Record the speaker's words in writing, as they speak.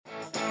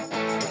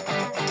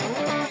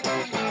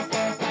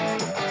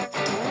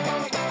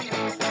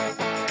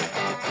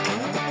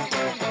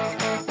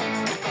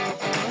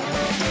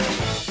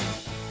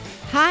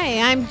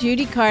Hi, I'm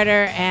Judy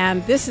Carter,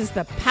 and this is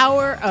the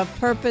Power of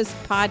Purpose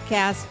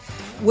podcast,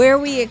 where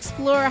we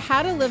explore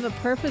how to live a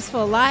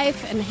purposeful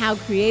life and how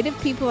creative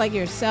people like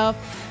yourself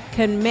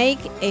can make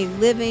a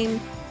living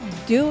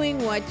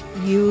doing what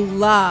you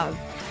love,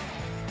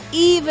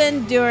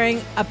 even during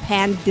a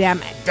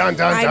pandemic. Dun,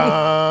 dun,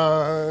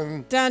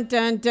 dun. Dun,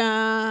 dun,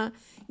 dun.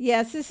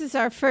 Yes, this is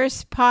our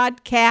first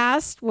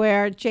podcast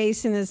where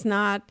Jason is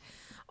not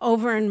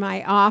over in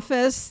my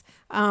office.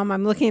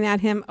 I'm looking at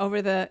him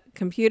over the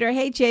computer.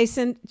 Hey,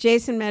 Jason.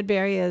 Jason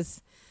Medberry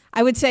is,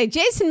 I would say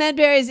Jason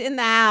Medberry is in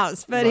the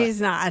house, but he's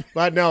not.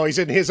 But no, he's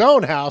in his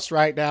own house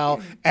right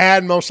now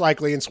and most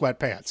likely in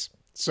sweatpants.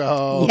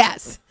 So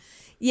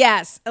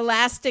Yes,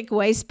 elastic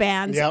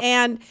waistbands. Yep.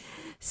 And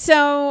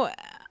so,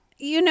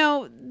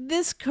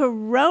 this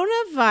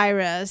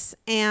coronavirus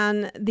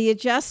and the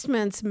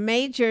adjustments,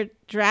 major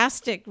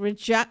drastic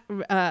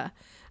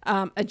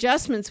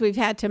adjustments we've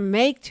had to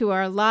make to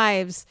our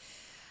lives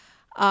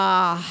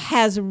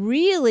has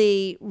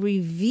really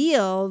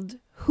revealed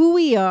who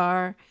we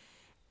are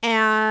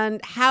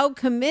and how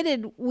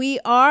committed we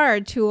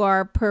are to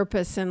our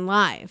purpose in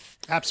life.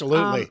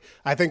 Absolutely.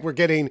 I think we're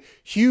getting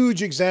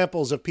huge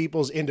examples of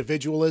people's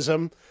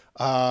individualism.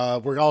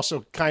 We're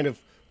also kind of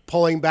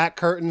pulling back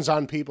curtains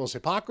on people's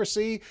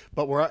hypocrisy,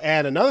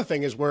 and another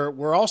thing is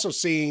we're also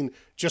seeing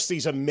just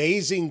these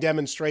amazing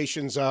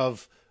demonstrations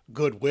of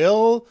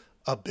goodwill,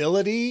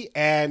 ability,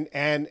 and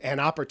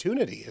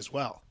opportunity as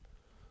well.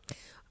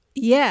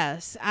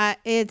 Yes,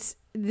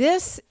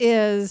 this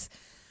is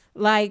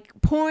like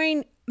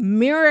pouring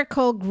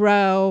Miracle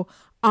Grow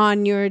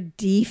on your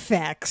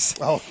defects.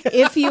 Oh.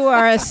 If you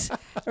are a person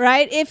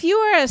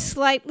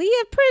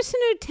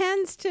who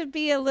tends to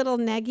be a little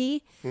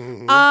neggy,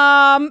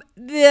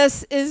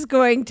 this is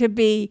going to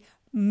be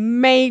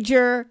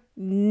major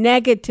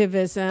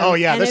negativism. Oh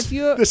yeah, and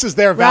this is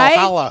their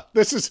Valhalla.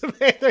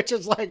 Right? They're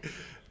just like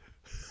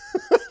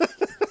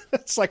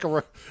it's like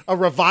a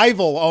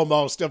revival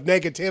almost of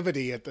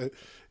negativity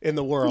in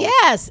the world.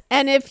 Yes,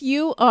 and if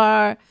you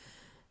are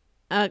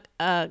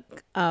a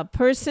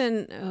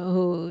person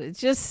who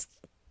just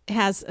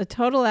has a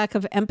total lack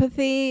of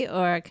empathy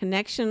or a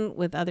connection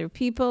with other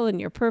people,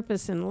 and your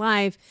purpose in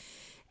life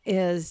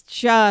is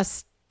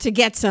just to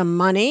get some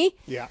money.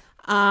 Yeah.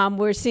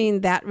 We're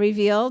seeing that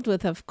revealed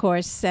with, of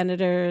course,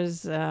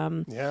 senators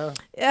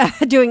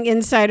doing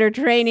insider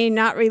trading,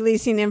 not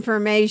releasing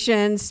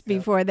information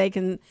before they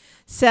can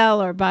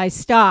sell or buy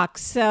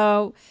stocks.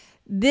 So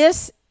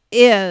this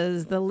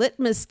is the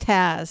litmus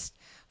test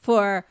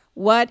for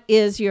what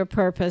is your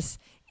purpose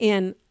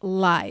in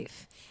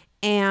life.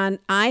 And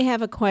I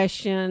have a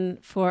question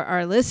for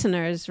our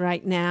listeners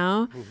right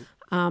now.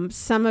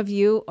 Some of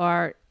you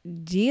are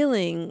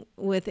dealing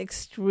with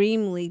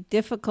extremely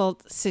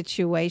difficult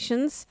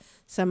situations.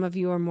 Some of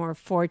you are more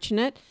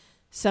fortunate.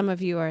 Some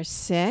of you are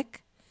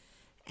sick.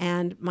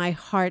 And my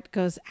heart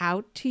goes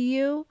out to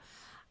you.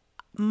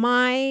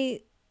 My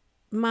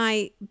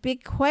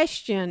big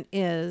question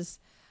is,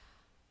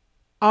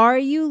 are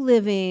you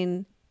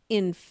living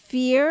in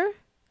fear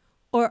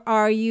or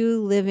are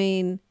you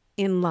living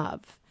in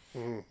love?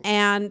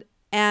 And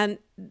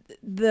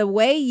the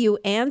way you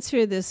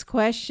answer this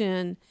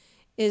question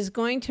is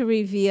going to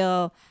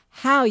reveal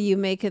how you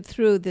make it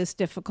through this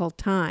difficult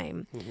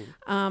time.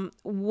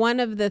 One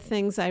of the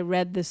things I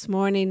read this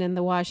morning in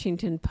the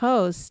Washington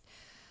Post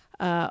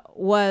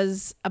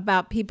was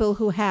about people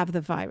who have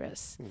the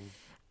virus.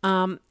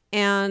 And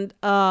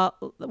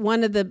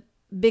one of the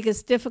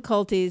biggest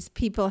difficulties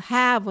people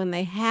have when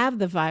they have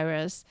the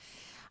virus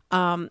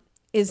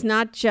is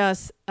not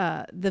just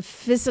the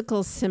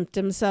physical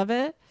symptoms of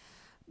it,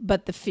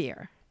 but the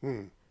fear.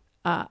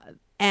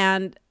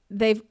 And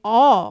they've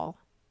all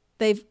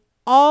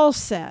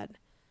said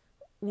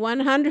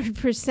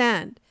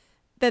 100%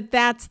 that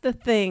that's the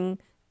thing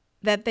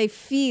that they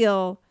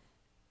feel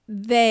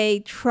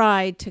they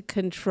try to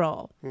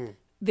control,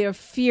 their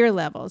fear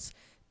levels,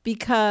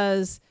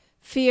 because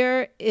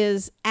fear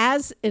is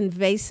as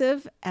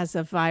invasive as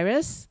a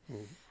virus.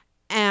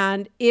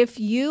 And if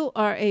you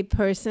are a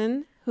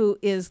person who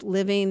is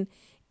living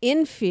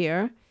in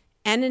fear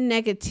and in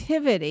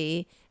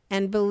negativity,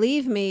 and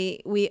believe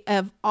me, we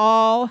have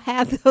all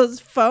had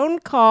those phone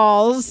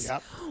calls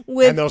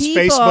with and those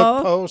people,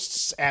 Facebook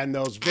posts and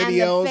those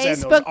videos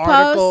and those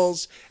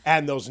articles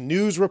and those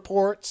news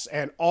reports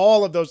and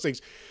all of those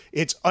things.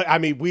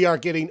 We are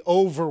getting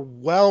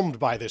overwhelmed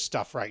by this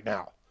stuff right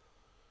now.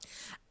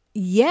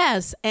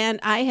 Yes,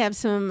 and I have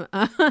some,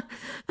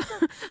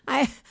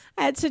 I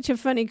had such a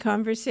funny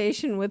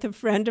conversation with a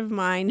friend of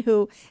mine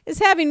who is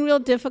having real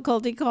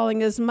difficulty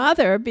calling his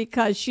mother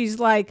because she's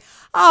like,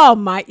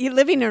 you're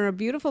living in a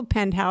beautiful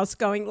penthouse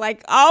going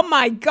like, oh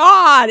my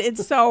God,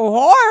 it's so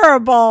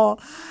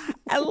horrible.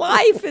 And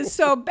life is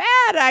so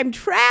bad. I'm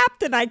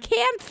trapped and I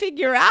can't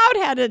figure out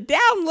how to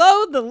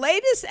download the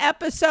latest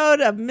episode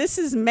of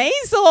Mrs.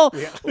 Maisel.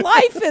 Yeah.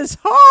 Life is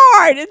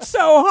hard. It's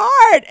so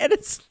hard. And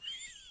it's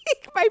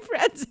My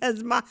friend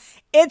says, "Ma,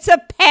 it's a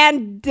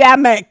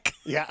pandemic."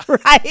 Yeah.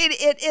 Right?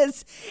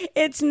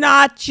 It's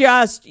not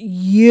just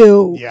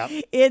you. Yeah.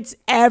 It's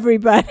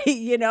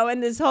everybody,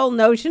 and this whole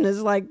notion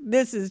is like,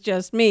 this is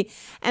just me.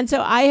 And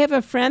so I have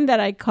a friend that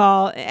I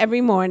call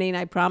every morning.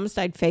 I promised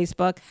I'd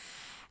Facebook.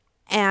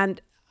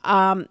 And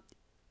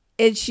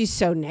she's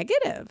so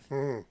negative.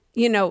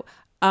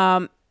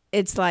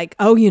 It's like,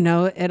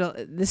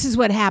 this is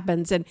what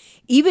happens. And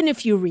even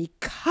if you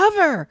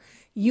recover,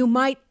 you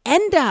might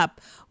end up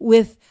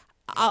with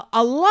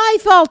a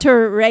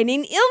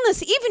life-altering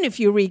illness, even if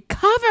you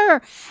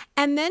recover.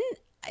 And then,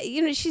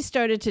 she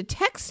started to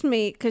text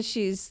me because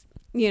she's,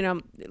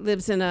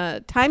 lives in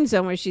a time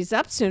zone where she's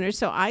up sooner.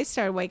 So I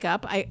started to wake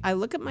up. I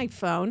look at my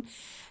phone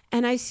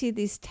and I see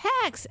these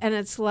texts and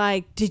it's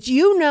like, did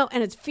you know?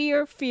 And it's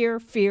fear, fear,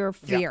 fear,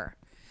 fear.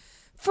 Yep.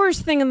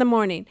 First thing in the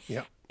morning.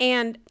 Yep.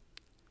 And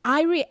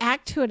I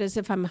react to it as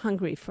if I'm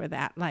hungry for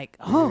that. Like,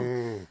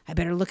 I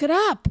better look it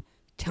up.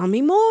 Tell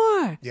me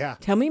more. Yeah.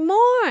 Tell me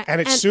more.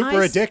 And it's super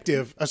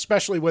addictive,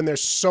 especially when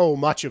there's so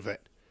much of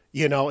it.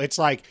 It's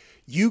like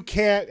you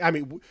can't,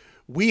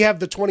 we have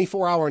the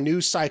 24-hour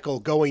news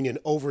cycle going in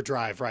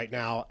overdrive right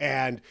now.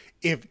 And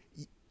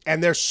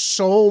there's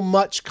so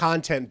much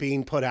content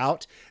being put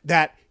out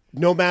that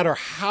no matter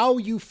how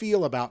you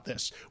feel about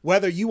this,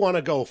 whether you want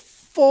to go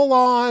full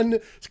on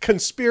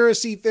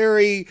conspiracy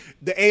theory,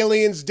 the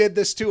aliens did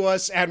this to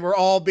us and we're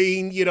all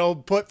being,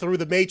 put through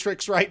the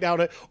matrix right now,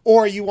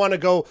 or you want to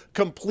go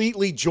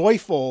completely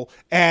joyful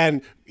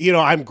and,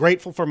 I'm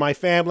grateful for my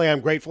family. I'm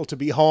grateful to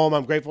be home.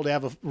 I'm grateful to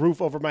have a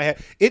roof over my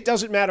head. It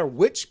doesn't matter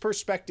which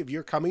perspective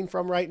you're coming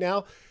from right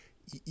now.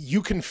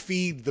 You can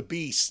feed the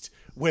beast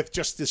with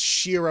just this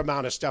sheer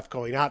amount of stuff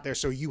going out there.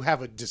 So you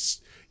have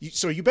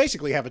you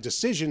basically have a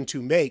decision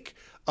to make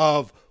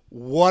of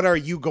what are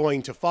you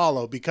going to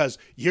follow, because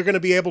you're going to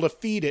be able to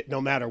feed it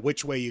no matter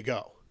which way you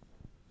go.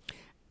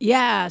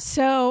 Yeah.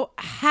 So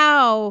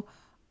how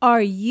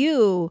are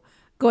you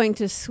going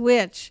to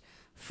switch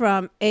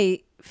from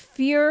a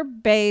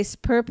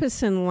fear-based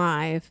purpose in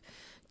life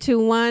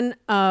to one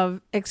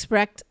of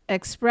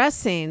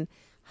expressing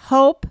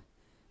hope,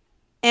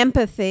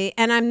 empathy?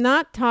 And I'm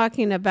not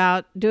talking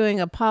about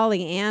doing a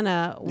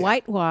Pollyanna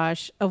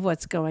whitewash of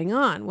what's going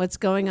on. What's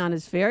going on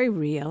is very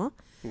real.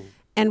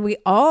 And we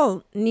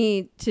all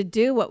need to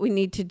do what we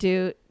need to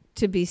do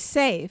to be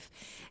safe.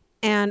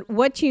 And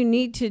what you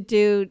need to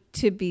do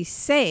to be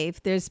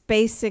safe, there's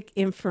basic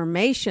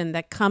information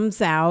that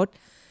comes out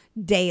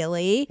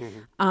daily.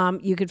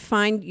 You could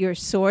find your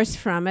source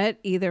from it,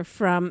 either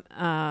from,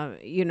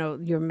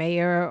 your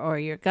mayor or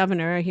your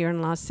governor. Here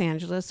in Los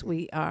Angeles,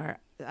 we are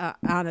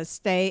on a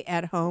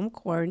stay-at-home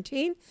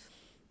quarantine,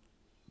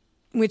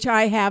 which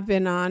I have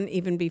been on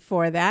even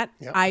before that.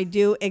 Yep. I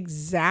do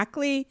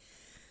exactly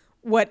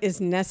what is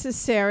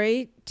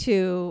necessary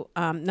to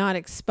not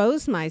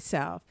expose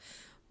myself.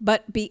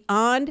 But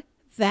beyond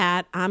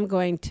that, I'm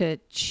going to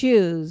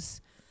choose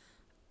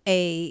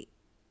a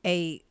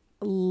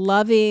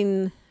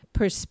loving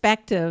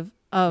perspective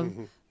of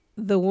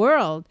the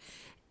world.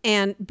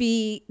 And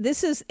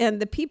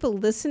the people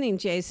listening,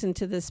 Jason,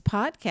 to this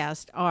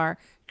podcast are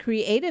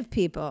creative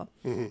people.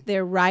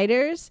 They're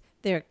writers,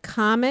 they're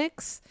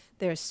comics,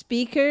 they're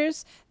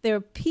speakers, they're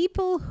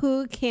people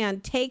who can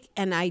take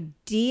an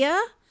idea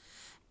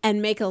and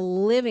make a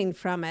living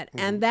from it.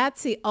 And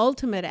that's the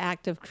ultimate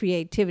act of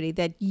creativity,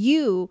 that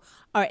you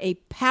are a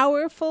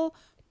powerful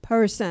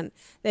person,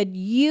 that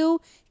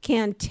you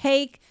can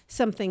take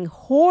something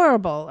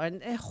horrible,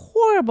 a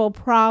horrible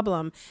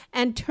problem,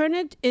 and turn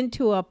it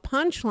into a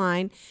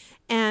punchline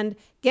and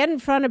get in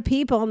front of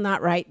people,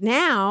 not right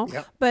now,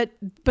 but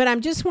I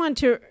just want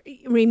to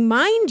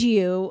remind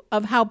you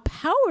of how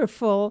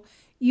powerful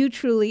you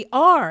truly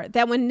are,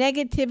 that when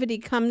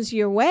negativity comes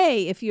your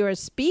way, if you're a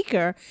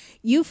speaker,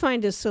 you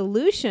find a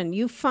solution.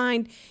 You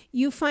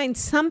find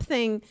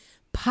something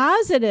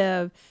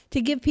positive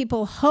to give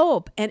people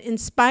hope and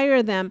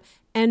inspire them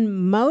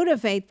and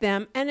motivate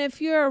them. And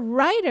if you're a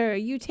writer,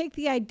 you take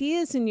the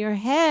ideas in your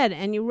head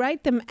and you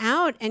write them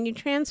out and you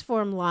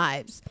transform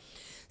lives.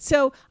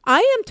 So I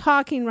am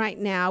talking right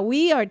now,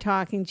 we are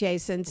talking,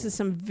 Jason, to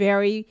some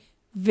very,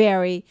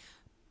 very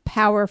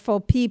powerful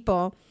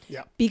people,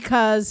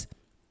 because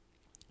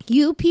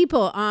you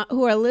people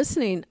who are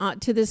listening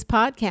to this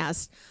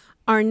podcast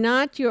are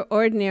not your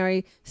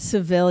ordinary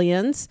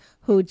civilians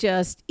who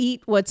just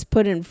eat what's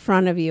put in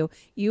front of you.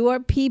 You are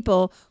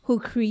people who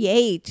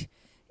create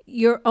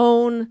your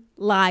own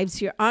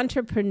lives. You're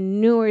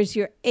entrepreneurs.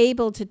 You're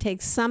able to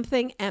take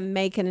something and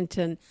make it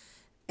into,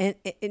 and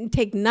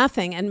take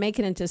nothing and make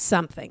it into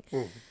something.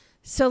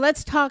 So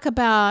let's talk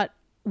about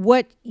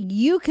what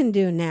you can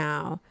do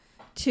now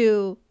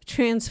to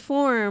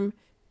transform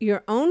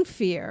your own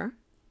fear,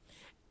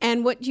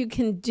 and what you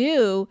can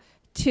do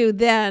to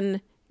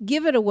then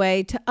give it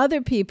away to other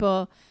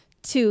people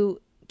to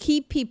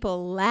keep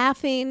people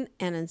laughing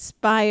and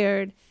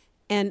inspired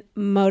and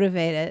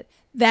motivated.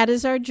 That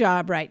is our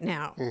job right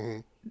now,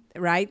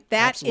 right?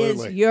 That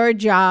Absolutely. Is your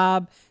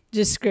job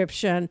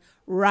description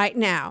right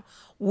now.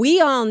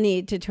 We all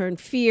need to turn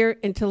fear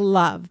into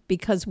love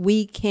because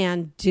we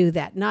can do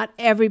that. Not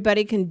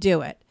everybody can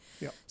do it.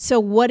 Yep. So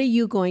what are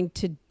you going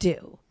to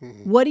do?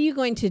 What are you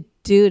going to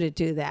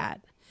do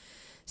that?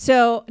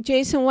 So,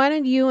 Jason, why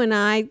don't you and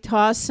I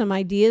toss some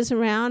ideas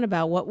around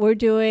about what we're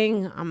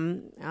doing?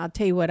 I'll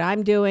tell you what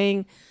I'm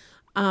doing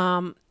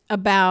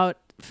about,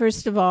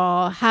 first of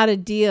all, how to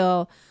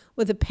deal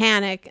with the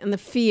panic and the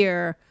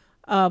fear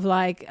of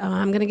like, oh,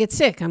 I'm going to get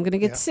sick. I'm going to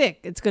get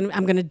sick.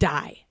 I'm going to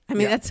die. I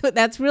mean,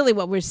 that's really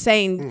what we're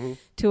saying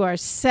to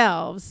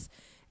ourselves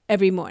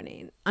every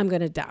morning. I'm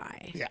going to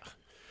die. Yeah.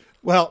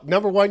 Well,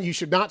 number one, you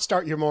should not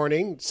start your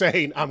morning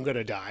saying, I'm going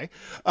to die.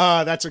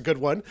 That's a good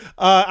one.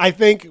 I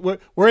think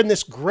we're in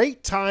this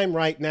great time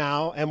right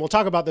now, and we'll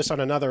talk about this on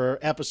another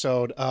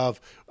episode of,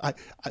 I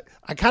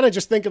kind of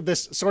just think of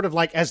this sort of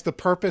like as the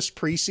purpose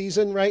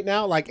preseason right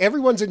now. Like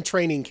everyone's in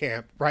training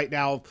camp right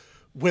now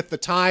with the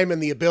time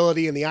and the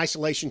ability and the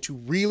isolation to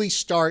really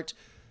start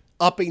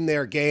upping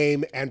their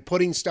game and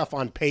putting stuff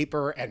on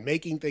paper and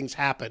making things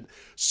happen.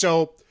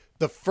 So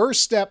the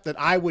first step that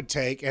I would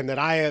take and that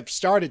I have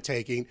started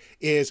taking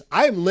is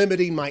I'm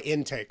limiting my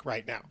intake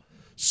right now.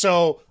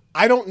 So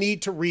I don't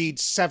need to read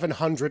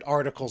 700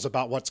 articles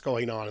about what's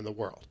going on in the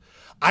world.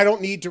 I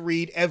don't need to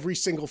read every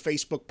single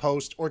Facebook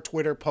post or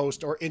Twitter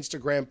post or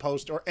Instagram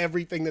post or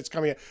everything that's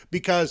coming out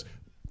because,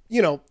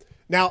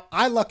 now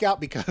I luck out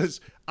because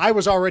I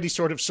was already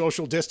sort of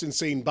social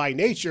distancing by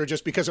nature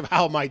just because of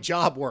how my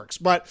job works.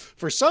 But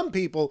for some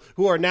people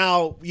who are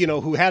now,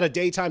 who had a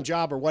daytime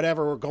job or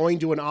whatever, or going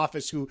to an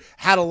office who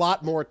had a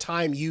lot more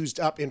time used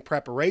up in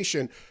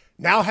preparation,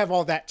 now have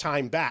all that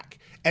time back.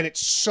 And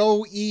it's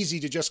so easy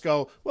to just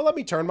go, well, let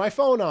me turn my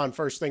phone on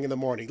first thing in the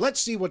morning.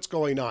 Let's see what's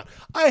going on.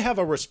 I have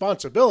a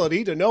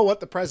responsibility to know what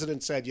the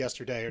president said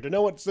yesterday or to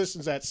know what this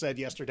and that said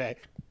yesterday.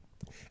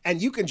 And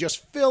you can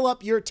just fill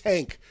up your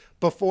tank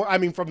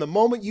from the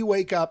moment you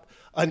wake up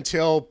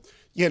until,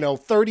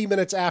 30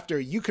 minutes after,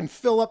 you can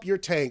fill up your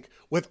tank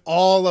with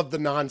all of the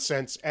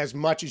nonsense as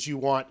much as you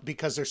want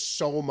because there's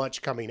so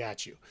much coming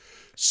at you.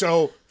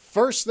 So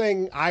first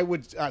thing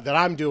that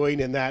I'm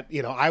doing and that,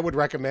 I would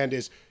recommend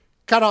is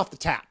cut off the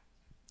tap.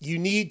 You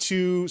need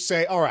to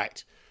say, all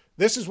right,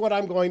 this is what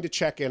I'm going to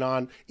check in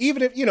on.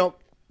 Even if,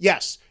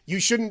 yes, you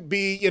shouldn't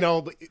be,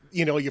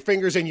 your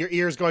fingers in your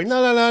ears going,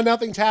 no,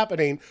 nothing's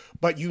happening.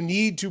 But you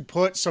need to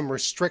put some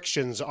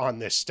restrictions on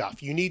this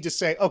stuff. You need to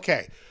say,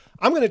 okay,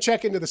 I'm going to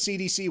check into the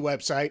CDC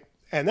website,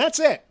 and that's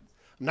it.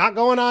 I'm not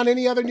going on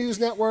any other news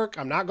network.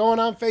 I'm not going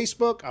on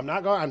Facebook.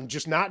 I'm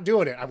just not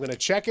doing it. I'm going to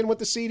check in with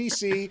the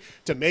CDC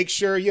to make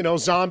sure,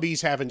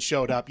 zombies haven't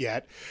showed up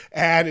yet.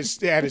 And as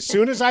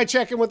soon as I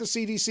check in with the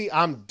CDC,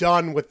 I'm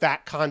done with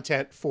that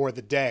content for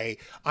the day.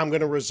 I'm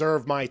going to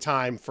reserve my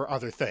time for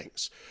other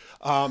things.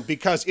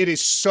 Because it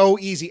is so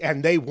easy,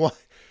 and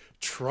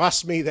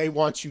trust me, they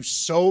want you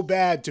so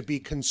bad to be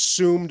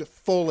consumed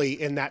fully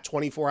in that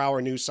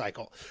 24-hour news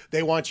cycle.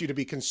 They want you to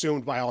be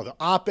consumed by all the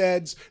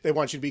op-eds. They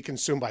want you to be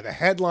consumed by the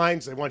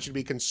headlines. They want you to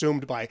be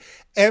consumed by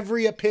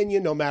every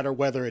opinion, no matter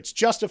whether it's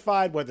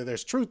justified, whether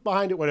there's truth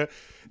behind it, whether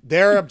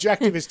their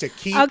objective is to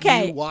keep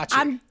you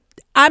watching.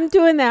 I'm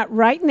doing that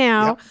right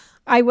now. Yep.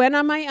 I went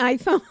on my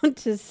iPhone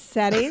to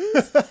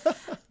settings.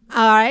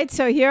 All right,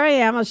 so here I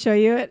am. I'll show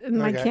you it in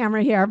my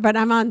camera here, but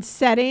I'm on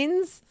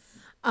settings.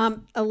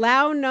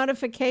 Allow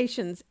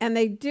notifications, and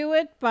they do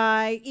it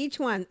by each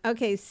one.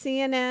 Okay,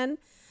 CNN,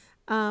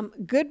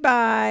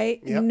 goodbye,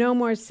 no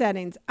more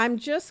settings. I'm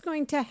just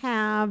going to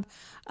have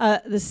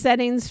the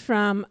settings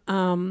from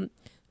the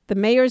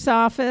mayor's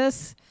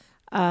office,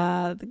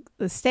 the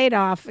state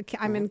office.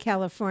 I'm in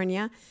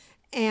California,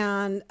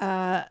 and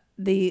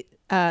the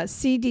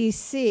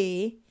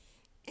CDC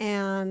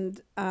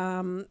and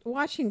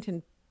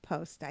Washington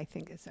Post, I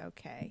think, is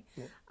okay.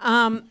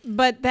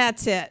 But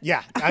that's it.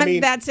 Yeah. I mean,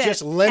 that's it.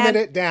 Just limit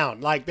it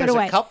down. Like there's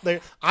a couple there.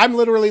 I'm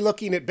literally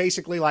looking at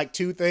basically like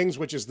two things,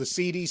 which is the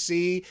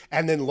CDC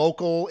and then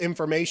local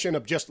information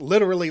of just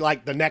literally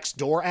like the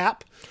Nextdoor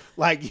app,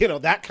 like,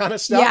 that kind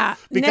of stuff.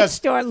 Yeah.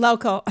 Nextdoor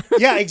local.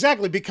 Yeah,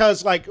 exactly.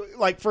 Because like,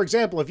 for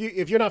example,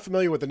 if you're not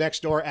familiar with the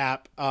Nextdoor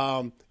app,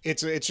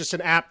 it's just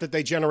an app that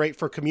they generate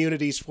for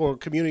communities, for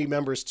community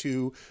members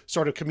to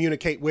sort of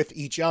communicate with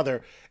each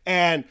other.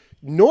 And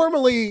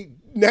normally,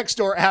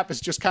 Nextdoor app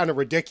is just kind of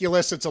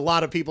ridiculous. It's a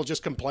lot of people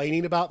just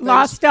complaining about things.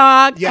 Lost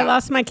dog. Yeah. I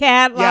lost my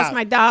cat. Lost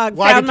my dog.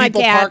 Why found do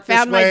people my cat. park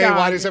found this way? My dog.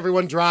 Why does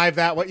everyone drive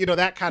that way?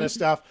 That kind of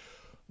stuff.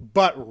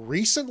 But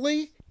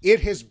recently,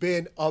 it has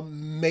been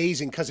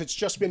amazing because it's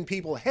just been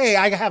people, hey,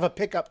 I have a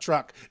pickup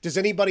truck. Does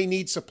anybody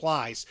need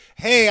supplies?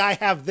 Hey, I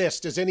have this.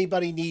 Does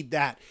anybody need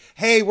that?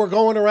 Hey, we're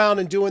going around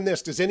and doing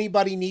this. Does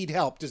anybody need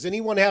help? Does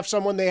anyone have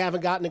someone they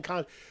haven't gotten in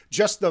contact?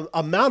 Just the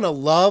amount of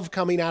love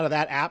coming out of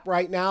that app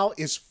right now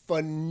is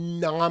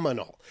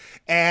phenomenal.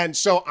 And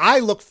so I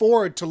look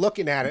forward to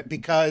looking at it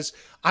because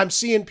I'm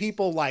seeing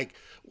people like,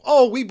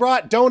 oh, we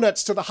brought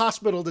donuts to the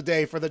hospital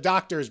today for the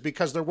doctors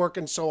because they're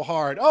working so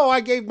hard. Oh,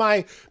 I gave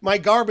my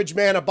garbage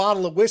man a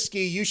bottle of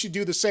whiskey. You should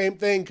do the same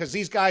thing because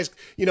these guys,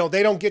 they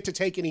don't get to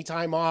take any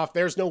time off.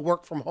 There's no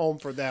work from home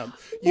for them.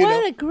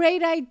 What a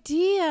great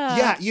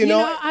idea.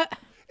 Yeah,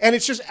 and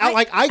it's just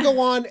like I go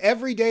on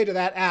every day to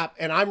that app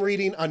and I'm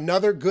reading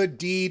another good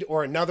deed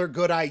or another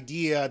good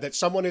idea that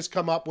someone has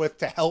come up with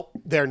to help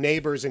their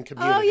neighbors and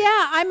community. Oh,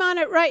 yeah. I'm on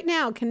it right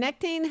now.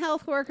 Connecting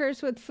health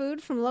workers with food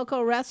from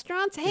local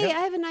restaurants. Hey, I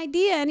have an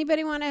idea.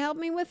 Anybody want to help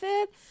me with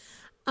it?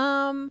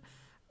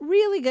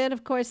 Really good.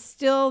 Of course,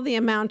 still the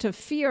amount of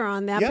fear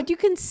on that. But you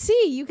can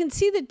see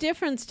the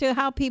difference to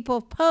how people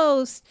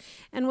post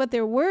and what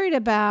they're worried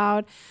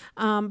about,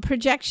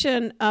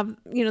 projection of,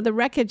 the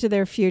wreckage of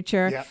their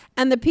future,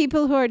 and the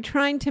people who are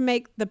trying to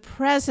make the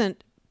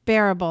present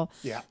bearable.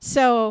 Yeah.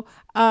 So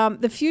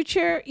the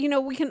future,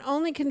 we can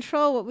only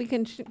control what we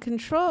can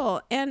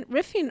control. And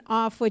riffing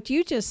off what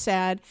you just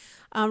said,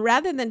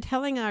 rather than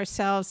telling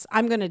ourselves,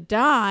 I'm going to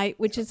die,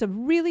 which is a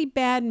really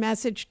bad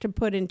message to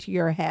put into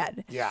your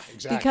head. Yeah,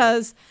 exactly.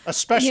 Because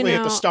especially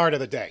at the start of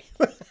the day.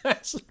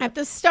 At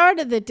the start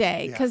of the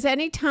day, because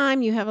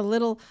anytime you have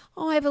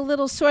I have a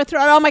little sore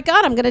throat, oh my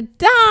God, I'm going to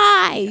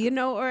die,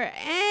 or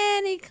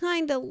any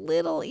kind of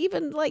little,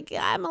 even like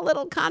I'm a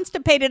little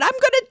constipated, I'm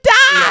going to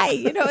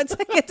die. It's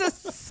like it's a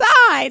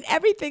sign.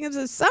 Everything is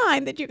a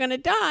sign that you're going to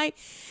die.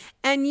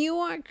 And you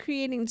are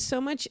creating so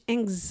much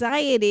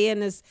anxiety.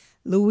 And as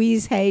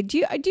Louise Hay, do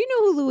you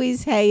know who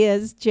Louise Hay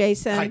is,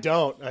 Jason? I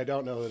don't know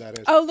who that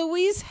is. Oh,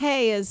 Louise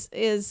Hay is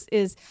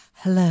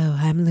hello,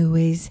 I'm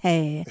Louise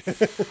Hay.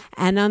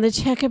 And on the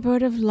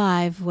checkerboard of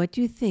life, what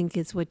you think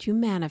is what you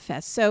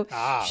manifest. So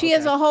she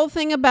has a whole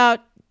thing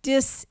about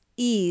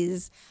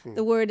dis-ease.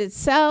 The word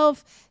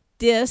itself,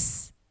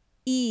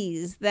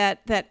 dis-ease,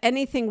 that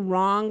anything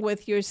wrong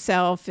with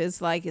yourself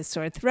is like a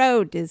sore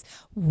throat, is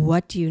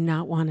what do you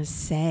not want to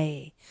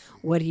say?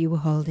 What are you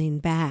holding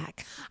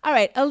back? All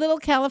right, a little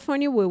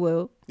California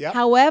woo-woo. Yep.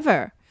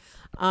 However,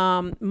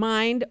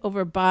 mind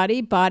over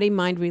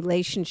body-mind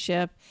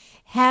relationship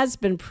has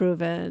been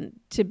proven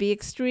to be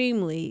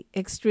extremely,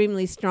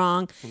 extremely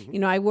strong.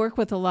 I work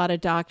with a lot of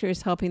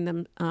doctors, helping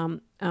them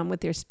with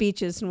their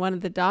speeches. And one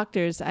of the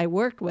doctors I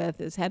worked with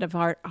is head of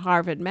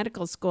Harvard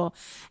Medical School,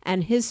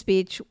 and his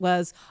speech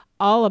was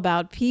all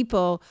about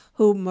people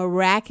who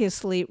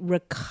miraculously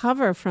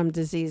recover from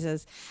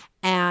diseases.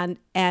 And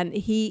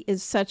he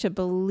is such a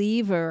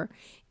believer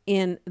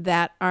in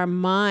that our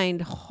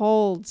mind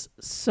holds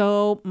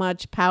so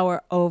much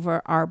power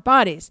over our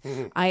bodies.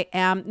 I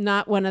am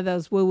not one of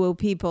those woo-woo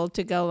people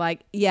to go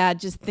like,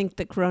 just think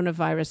the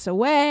coronavirus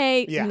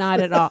away. Not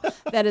at all.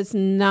 That is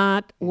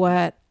not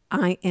what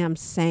I am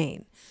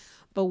saying.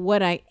 But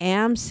what I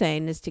am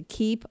saying is to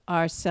keep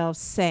ourselves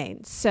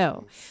sane.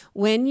 So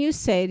when you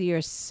say to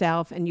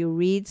yourself and you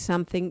read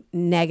something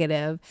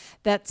negative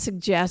that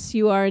suggests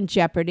you are in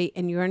jeopardy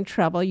and you're in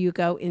trouble, you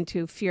go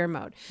into fear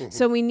mode.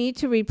 So we need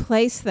to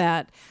replace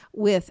that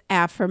with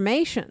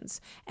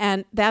affirmations.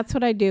 And that's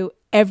what I do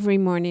every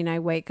morning I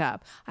wake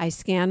up. I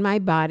scan my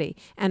body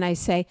and I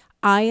say,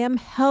 I am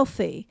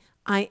healthy.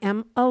 I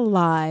am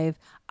alive.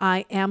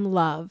 I am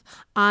love.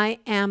 I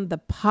am the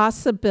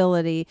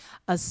possibility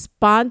of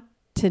spontaneity.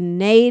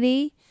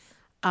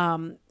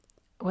 What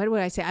would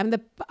I say? I'm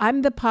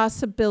the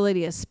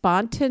possibility of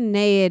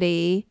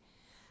spontaneity,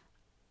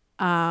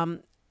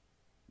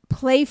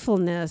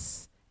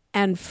 playfulness,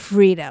 and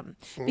freedom,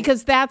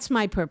 because that's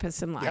my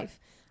purpose in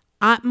life.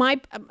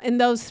 In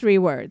those three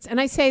words.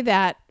 And I say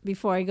that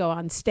before I go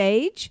on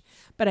stage,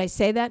 but I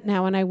say that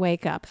now when I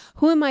wake up.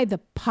 Who am I the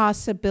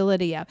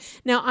possibility of?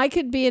 Now, I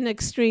could be in an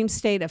extreme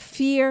state of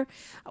fear,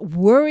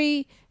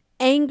 worry,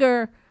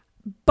 anger,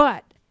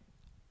 but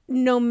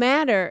no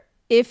matter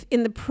if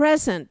in the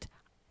present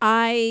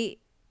I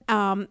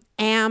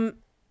am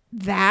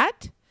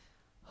that,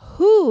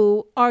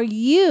 who are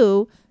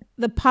you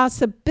the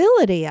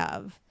possibility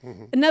of?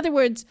 In other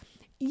words,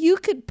 you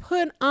could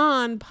put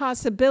on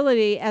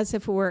possibility as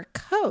if it were a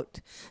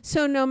coat.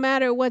 So no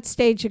matter what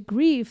stage of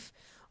grief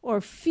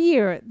or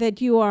fear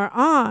that you are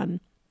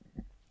on,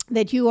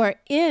 that you are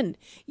in,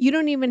 you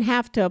don't even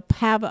have to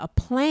have a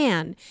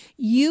plan.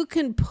 You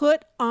can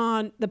put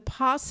on the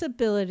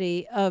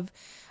possibility of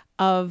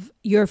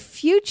your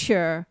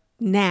future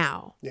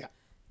now. Yeah,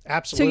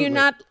 absolutely.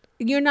 So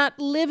you're not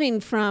living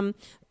from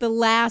the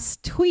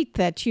last tweet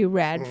that you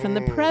read from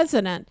the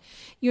president.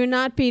 You're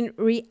not being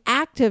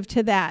reactive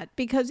to that,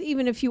 because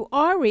even if you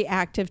are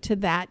reactive to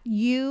that,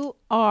 you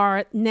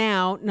are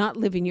now not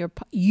living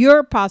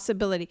your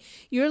possibility.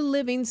 You're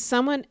living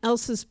someone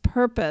else's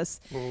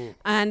purpose,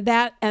 and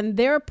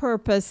their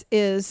purpose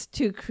is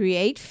to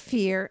create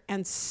fear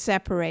and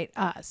separate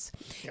us.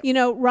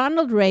 Yep.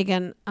 Ronald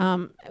Reagan,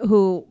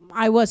 who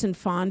I wasn't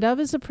fond of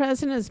as a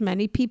president, as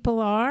many people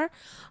are.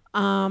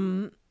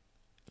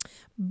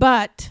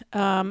 But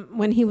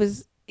when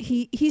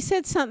he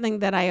said something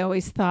that I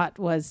always thought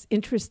was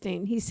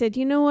interesting. He said,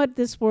 you know what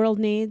this world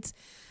needs?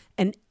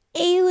 An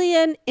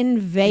alien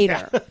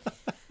invader.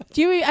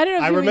 Do you? I don't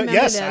know if you remember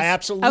yes, this. I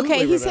absolutely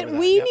Okay, he said,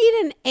 we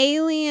need an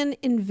alien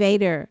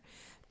invader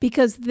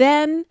because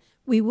then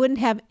we wouldn't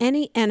have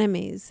any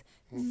enemies.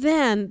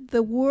 Then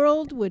the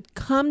world would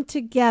come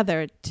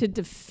together to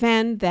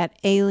defend that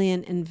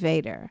alien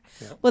invader.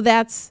 Yep.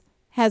 Well,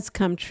 has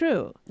come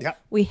true.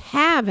 Yep. We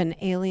have an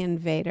alien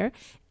invader,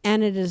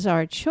 and it is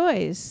our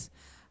choice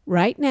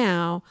right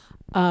now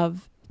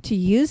to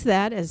use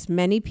that, as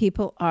many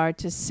people are,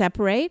 to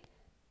separate,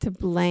 to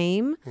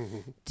blame,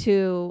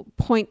 to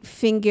point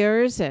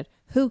fingers at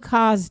who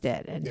caused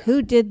it and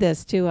who did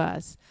this to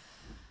us.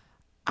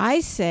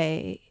 I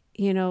say,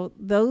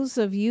 those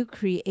of you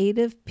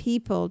creative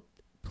people,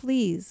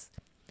 please,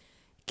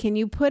 can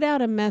you put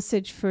out a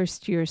message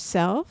first to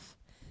yourself,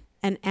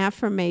 an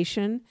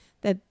affirmation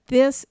that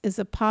this is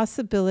a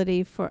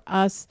possibility for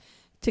us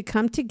to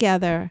come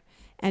together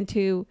and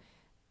to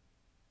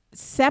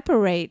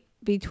separate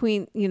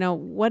between,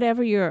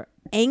 whatever you're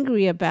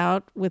angry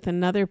about with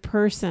another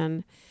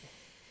person,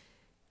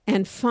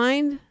 and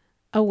find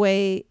a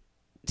way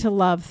to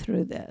love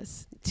through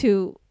this,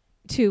 to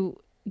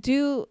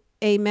do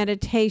a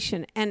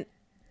meditation. And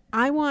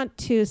I want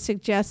to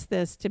suggest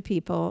this to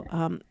people.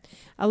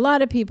 A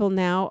lot of people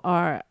now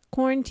are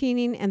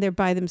quarantining and they're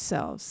by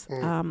themselves.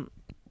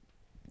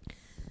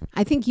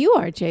 I think you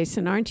are,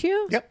 Jason, aren't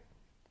you? Yep.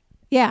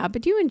 Yeah,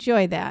 but you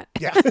enjoy that.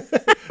 Yeah.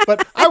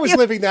 But I was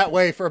living that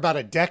way for about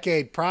a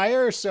decade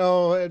prior,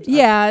 so...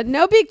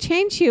 no big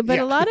change to you, but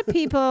a lot of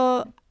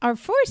people are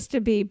forced to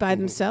be by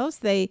themselves.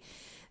 They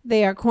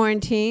are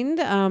quarantined.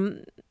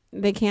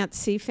 They can't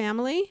see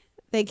family.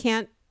 They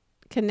can't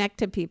connect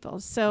to people.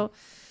 So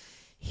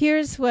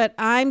here's what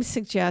I'm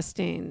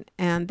suggesting,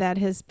 and that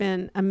has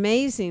been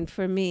amazing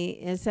for me,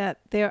 is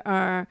that there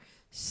are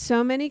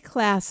so many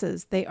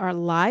classes. They are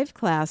live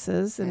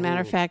classes. As a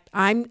matter of fact,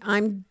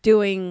 I'm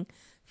doing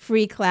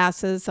free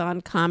classes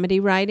on comedy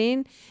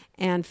writing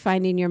and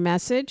finding your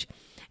message.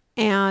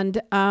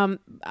 And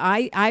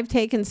I've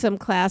taken some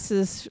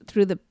classes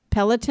through the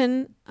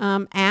Peloton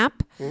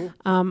app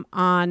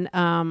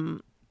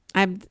on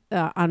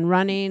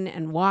running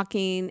and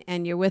walking,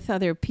 and you're with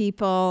other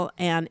people,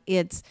 and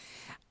it's,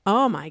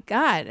 oh my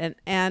God.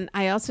 And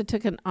I also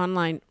took an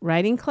online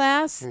writing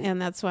class, and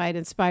that's why it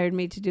inspired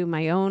me to do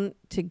my own,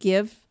 to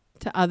give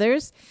to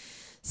others.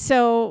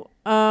 So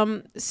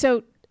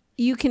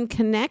you can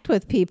connect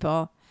with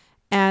people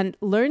and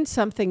learn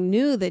something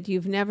new that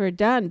you've never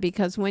done,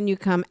 because when you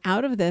come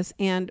out of this,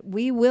 and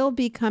we will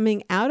be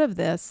coming out of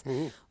this,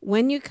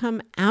 when you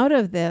come out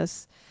of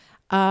this,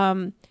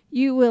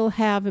 you will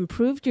have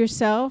improved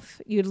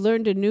yourself. You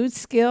learned a new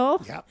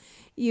skill. Yep.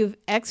 You've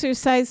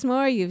exercised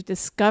more. You've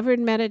discovered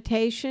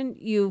meditation.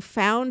 You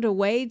found a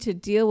way to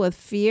deal with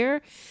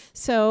fear.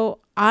 So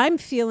I'm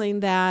feeling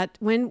that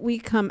when we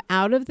come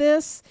out of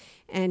this,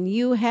 and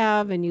you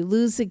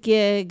lose a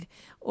gig,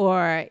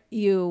 or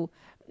you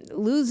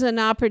lose an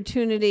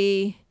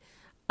opportunity,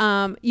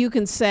 you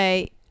can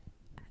say,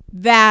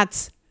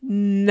 that's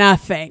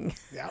nothing.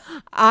 Yep.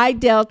 I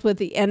dealt with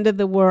the end of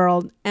the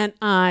world, and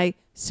I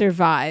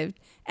survived.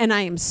 And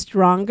I am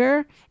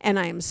stronger, and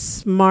I am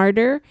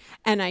smarter,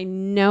 and I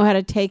know how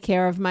to take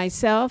care of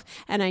myself,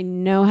 and I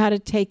know how to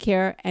take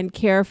care and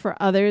care for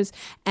others.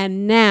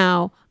 And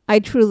now I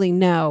truly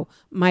know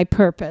my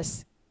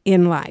purpose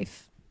in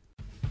life.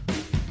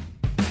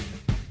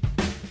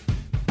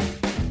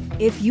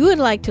 If you would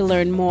like to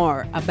learn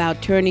more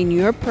about turning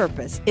your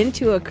purpose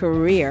into a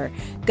career,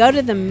 go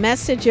to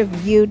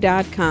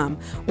themessageofyou.com,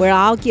 where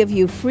I'll give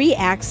you free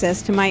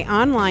access to my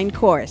online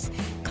course.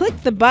 Click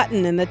the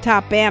button in the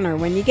top banner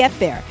when you get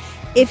there.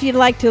 If you'd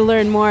like to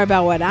learn more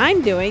about what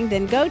I'm doing,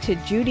 then go to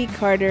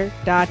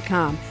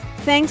judycarter.com.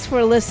 Thanks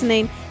for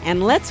listening,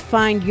 and let's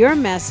find your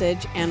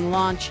message and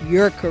launch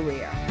your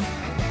career.